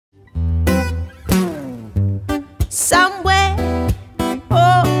somewhere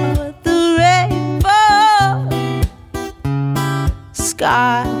over the rainbow.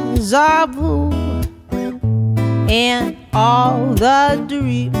 Skies are blue, and all the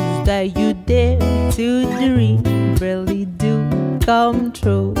dreams that you dare to dream really do come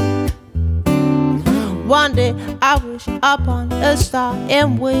true. One day I wish upon a star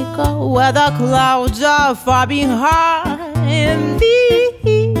and wake up where the clouds are far behind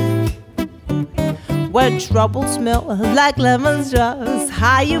me, where troubles smell like lemon drops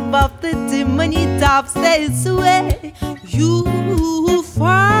high above the chimney tops. That's where you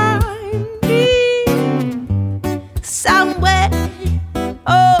find me, somewhere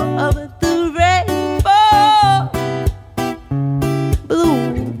over the rainbow.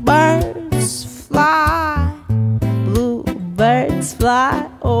 Bluebirds fly, bluebirds fly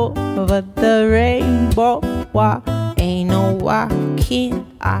over the rainbow. Why ain't no why can't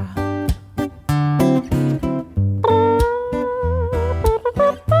I?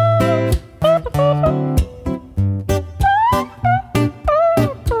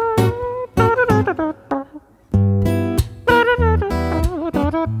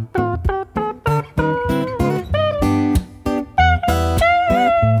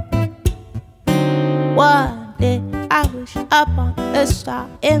 One day I wish upon a star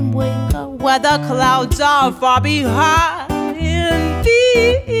and wake up where the clouds are far behind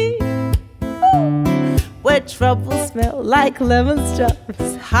me, where troubles smell like lemon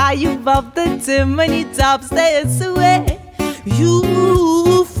drops high above the chimney tops. That's where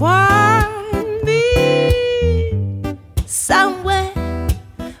you find me, somewhere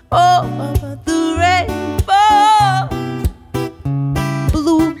over the rainbow.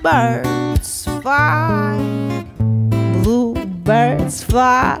 Bluebirds fly, bluebirds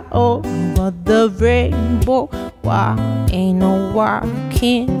fly over the rainbow. Why ain't no why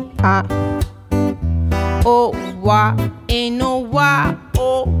can't I? Oh, why ain't no why?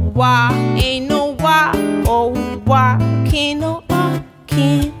 Oh, why ain't no why? Oh, why can't no why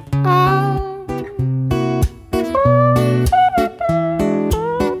can't I?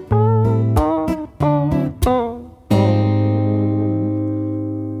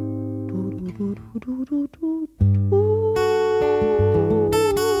 Do do do do do do.